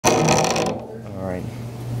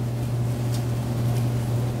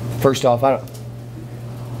First off, I don't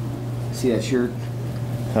see that shirt.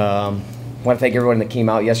 Want to thank everyone that came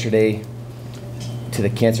out yesterday to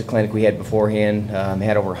the cancer clinic we had beforehand.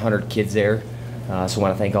 Had over 100 kids there, so I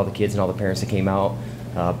want to thank all the kids and all the parents that came out.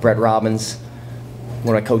 Brett Robbins,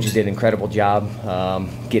 one of my coaches, did an incredible job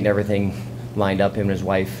getting everything lined up. Him and his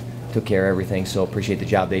wife took care of everything, so appreciate the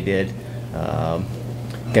job they did. You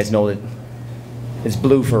guys know that it's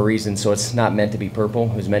blue for a reason, so it's not meant to be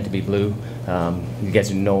purple. It was meant to be blue. You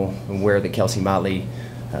guys know and aware that Kelsey Motley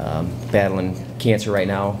battling cancer right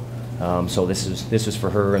now. So this was for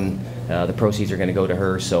her, and the proceeds are going to go to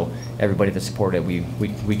her. So everybody that supported it,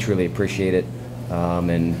 we truly appreciate it,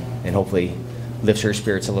 and hopefully lifts her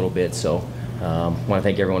spirits a little bit. So want to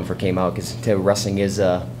thank everyone for came out, because wrestling is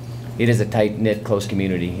it is a tight-knit, close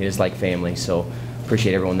community. It is like family. So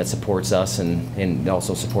appreciate everyone that supports us and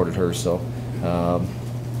also supported her. So I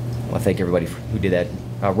want to thank everybody who did that.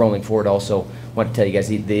 Rolling Forward also want to tell you guys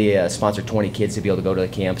they sponsored 20 kids to be able to go to the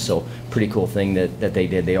camp. So pretty cool thing that they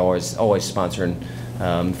did. They always sponsor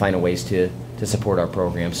and find ways to support our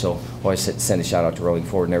program. So always send a shout out to Rolling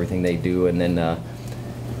Forward and everything they do. And then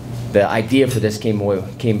the idea for this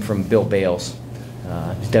came from Bill Bales.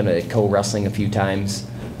 He's done a co-wrestling a few times.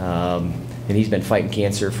 And he's been fighting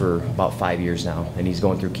cancer for about 5 years now, and he's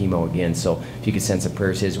going through chemo again. So if you could send some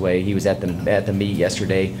prayers his way. He was at the meet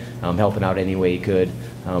yesterday, helping out any way he could.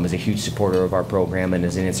 Is a huge supporter of our program and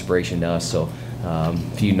is an inspiration to us. So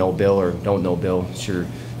if you know Bill or don't know Bill,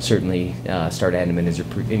 certainly start adding him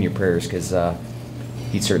in your prayers, because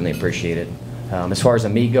he'd certainly appreciate it. As far as the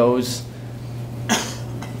meet goes,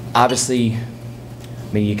 obviously,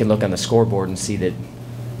 I mean, you can look on the scoreboard and see that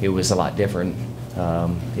it was a lot different.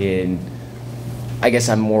 And I guess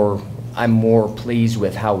I'm more pleased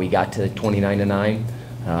with how we got to 29-9,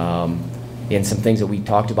 and some things that we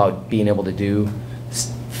talked about being able to do,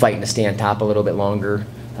 fighting to stay on top a little bit longer,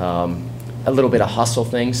 a little bit of hustle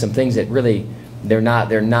things, some things that really they're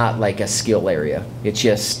not like a skill area. It's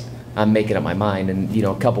just I'm making up my mind, and you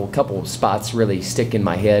know, a couple spots really stick in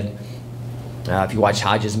my head. If you watch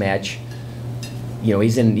Hodges' match, you know,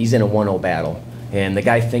 he's in a 1-0 battle. And the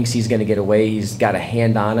guy thinks he's going to get away. He's got a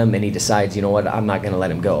hand on him, and he decides, you know what, I'm not going to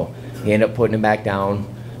let him go. He ended up putting him back down,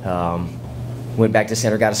 went back to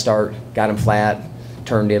center, got a start, got him flat,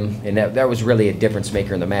 turned him, and that was really a difference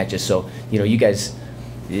maker in the matches. So, you know, you guys,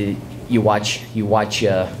 you watch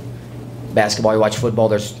basketball, you watch football,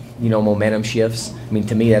 there's, you know, momentum shifts. I mean,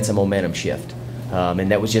 to me, that's a momentum shift.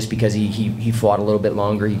 And that was just because he fought a little bit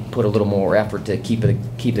longer. He put a little more effort to keep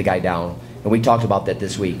the guy down. And we talked about that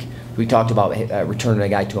this week. We talked about returning a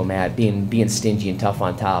guy to a mat, being stingy and tough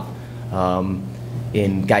on top,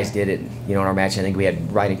 and guys did it. You know, in our match, I think we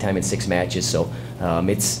had riding time in 6 matches. So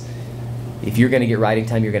if you're going to get riding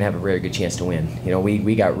time, you're going to have a very good chance to win. You know,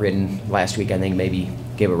 we got ridden last week. I think maybe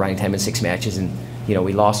gave a riding time in 6 matches, and you know,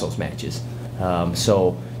 we lost those matches.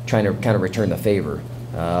 So trying to kind of return the favor.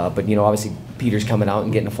 But you know, obviously Peter's coming out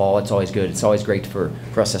and getting a fall. It's always good. It's always great for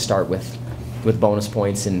us to start with bonus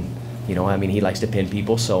points, and you know, I mean, he likes to pin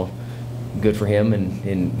people, so good for him,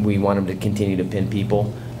 and we want him to continue to pin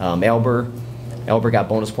people. Elber got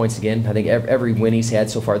bonus points again. I think every win he's had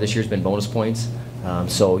so far this year has been bonus points.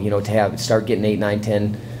 So you know, to start getting 8, 9,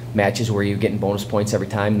 10 matches where you're getting bonus points every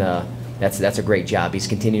time, that's a great job. He's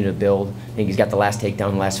continuing to build. I think he's got the last takedown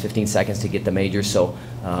in the last 15 seconds to get the major. So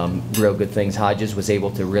real good things. Hodges was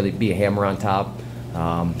able to really be a hammer on top.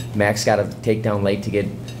 Max got a takedown late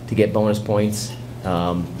to get bonus points.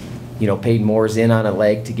 You know, Peyton Moore's in on a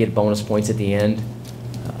leg to get bonus points at the end.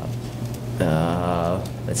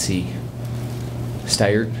 Let's see.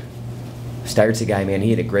 Steyert's a guy, man. He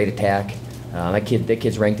had a great attack. That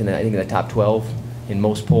kid's ranked I think in the top 12 in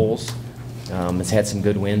most polls. Has had some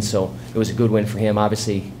good wins, so it was a good win for him.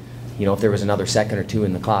 Obviously, you know, if there was another second or two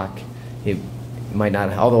in the clock, it might not.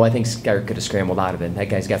 Although I think Steyert could have scrambled out of it. That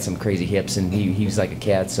guy's got some crazy hips, and he's like a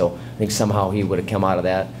cat. So I think somehow he would have come out of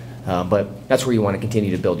that. But that's where you want to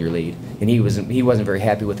continue to build your lead. And he wasn't very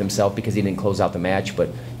happy with himself because he didn't close out the match, but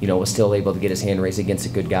you know, was still able to get his hand raised against a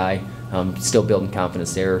good guy. Still building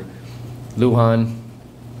confidence there.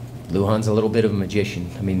 Lujan's a little bit of a magician.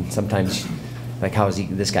 I mean, sometimes, like, how does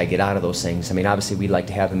this guy get out of those things? I mean, obviously we'd like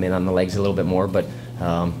to have him in on the legs a little bit more, but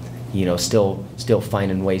you know, still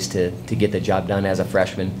finding ways to get the job done as a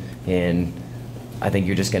freshman. And I think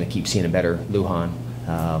you're just going to keep seeing a better Lujan.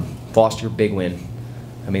 Foster, big win.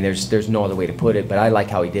 I mean, there's no other way to put it, but I like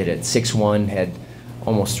how he did it. 6'1", had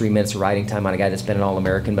almost 3 minutes of riding time on a guy that's been an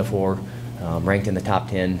All-American before, ranked in the top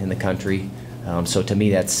 10 in the country. So to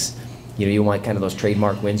me, that's, you know, you want kind of those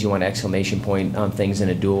trademark wins. You want an exclamation point on things in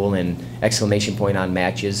a duel and exclamation point on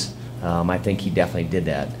matches. I think he definitely did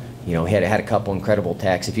that. You know, he had a couple incredible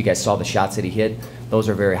attacks. If you guys saw the shots that he hit, those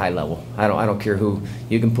are very high level. I don't care who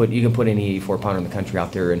you can put any 84-pounder in the country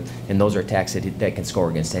out there, and those are attacks that can score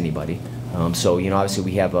against anybody. So you know, obviously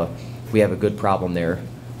we have a good problem there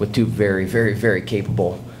with two very, very, very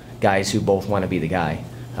capable guys who both want to be the guy,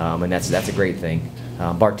 and that's a great thing.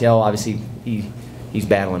 Bartel, obviously he's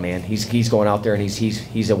battling, man. He's going out there and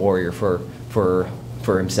he's a warrior for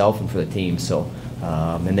himself and for the team. So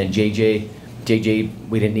and then JJ,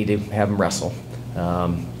 we didn't need to have him wrestle.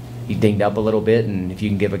 He dinged up a little bit, and if you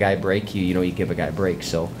can give a guy a break, you give a guy a break.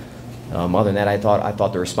 So other than that, I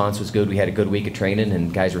thought the response was good. We had a good week of training,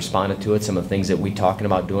 and guys responded to it. Some of the things that we talking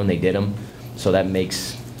about doing, they did them. So that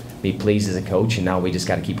makes me pleased as a coach, and now we just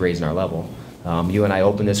got to keep raising our level. UNI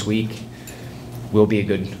Open this week will be a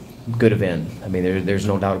good event. I mean, there's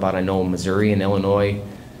no doubt about it. I know Missouri and Illinois,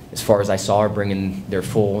 as far as I saw, are bringing their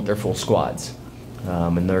full squads,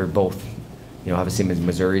 and they're both, you know, obviously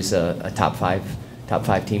Missouri's a top five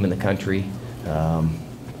team in the country.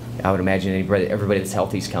 I would imagine everybody that's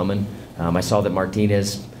healthy is coming. I saw that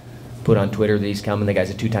Martinez put on Twitter that he's coming. The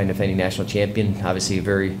guy's a two-time defending national champion. Obviously a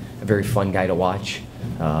very fun guy to watch.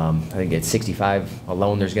 I think at 65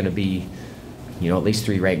 alone, there's going to be, you know, at least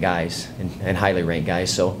 3 ranked guys and highly ranked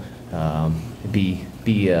guys. So it'd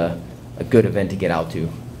be a good event to get out to.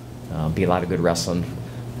 Be a lot of good wrestling.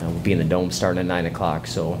 We'll be in the dome starting at 9 o'clock.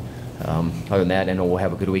 So other than that, I know we'll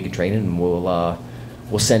have a good week of training, and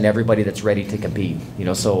we'll send everybody that's ready to compete. You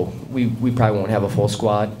know, so we probably won't have a full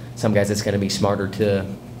squad. Some guys, it's going to be smarter to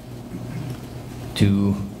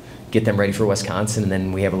get them ready for Wisconsin, and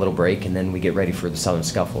then we have a little break, and then we get ready for the Southern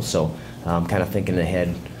Scuffle. So kind of thinking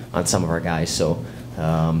ahead on some of our guys. So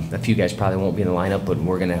a few guys probably won't be in the lineup, but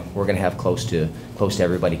we're gonna have close to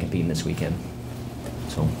everybody competing this weekend.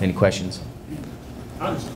 So any questions?